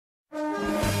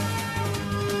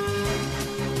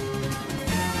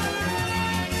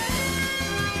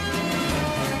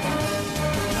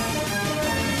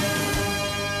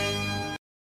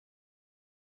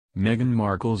Meghan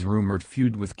Markle's rumored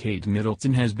feud with Kate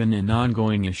Middleton has been an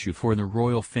ongoing issue for the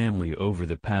royal family over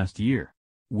the past year.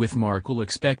 With Markle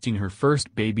expecting her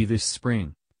first baby this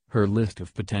spring, her list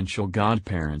of potential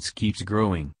godparents keeps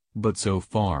growing, but so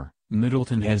far,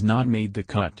 Middleton has not made the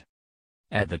cut.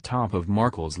 At the top of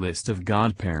Markle's list of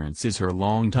godparents is her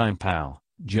longtime pal,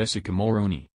 Jessica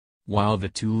Mulroney. While the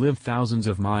two live thousands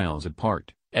of miles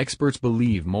apart, experts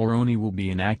believe Mulroney will be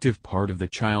an active part of the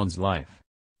child's life.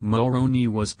 Mulroney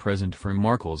was present for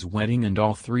Markle's wedding and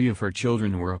all three of her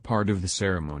children were a part of the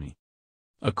ceremony.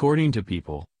 According to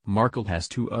People, Markle has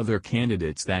two other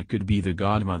candidates that could be the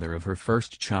godmother of her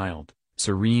first child,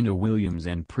 Serena Williams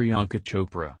and Priyanka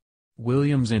Chopra.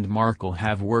 Williams and Markle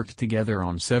have worked together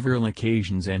on several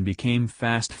occasions and became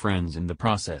fast friends in the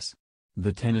process.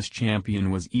 The tennis champion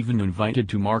was even invited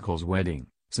to Markle's wedding,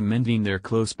 cementing their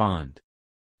close bond.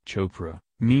 Chopra,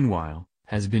 meanwhile,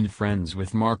 has been friends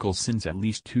with Markle since at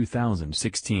least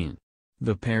 2016.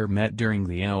 The pair met during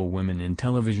the Elle Women in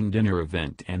Television dinner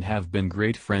event and have been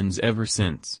great friends ever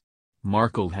since.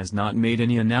 Markle has not made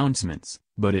any announcements,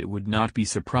 but it would not be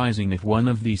surprising if one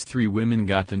of these three women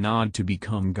got the nod to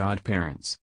become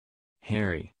godparents.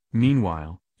 Harry,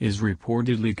 meanwhile, is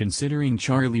reportedly considering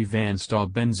Charlie Van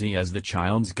Stolbenzy as the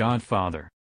child's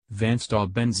godfather. Van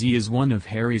Stolbenzy is one of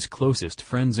Harry's closest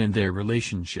friends and their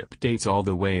relationship dates all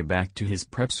the way back to his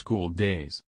prep school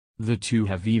days. The two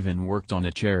have even worked on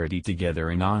a charity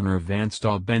together in honor of Van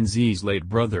Stolbenzy's late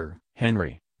brother,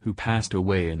 Henry, who passed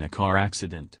away in a car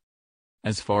accident.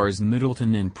 As far as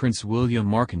Middleton and Prince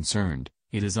William are concerned,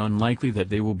 it is unlikely that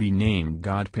they will be named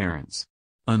godparents.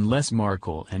 Unless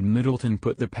Markle and Middleton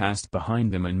put the past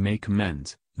behind them and make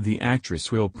amends, the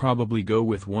actress will probably go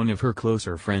with one of her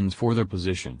closer friends for the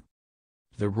position.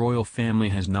 The royal family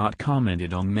has not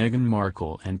commented on Meghan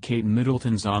Markle and Kate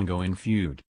Middleton's ongoing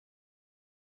feud.